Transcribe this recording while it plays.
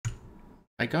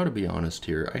I gotta be honest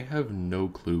here, I have no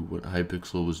clue what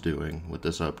Hypixel was doing with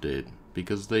this update,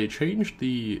 because they changed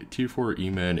the Tier 4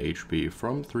 Eman HP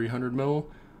from 300 mil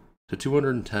to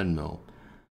 210 mil,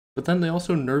 but then they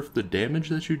also nerfed the damage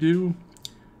that you do,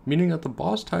 meaning that the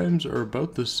boss times are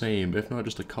about the same, if not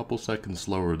just a couple seconds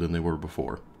slower than they were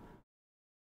before.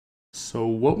 So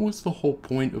what was the whole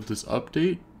point of this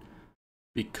update?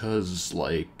 Because,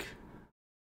 like,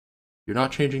 you're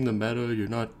not changing the meta, you're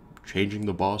not changing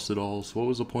the boss at all, so what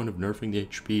was the point of nerfing the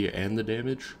HP and the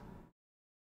damage?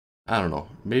 I don't know.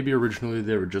 Maybe originally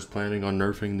they were just planning on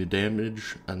nerfing the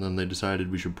damage, and then they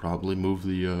decided we should probably move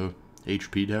the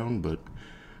HP down, but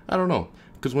I don't know.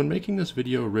 Because when making this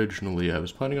video originally, I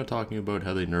was planning on talking about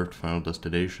how they nerfed Final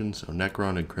Destination, so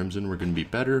Necron and Crimson were going to be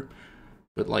better,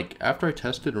 but like, after I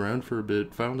tested around for a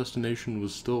bit, Final Destination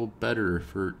was still better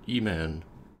for Eman.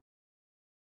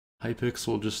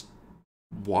 Hypixel just...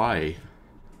 why?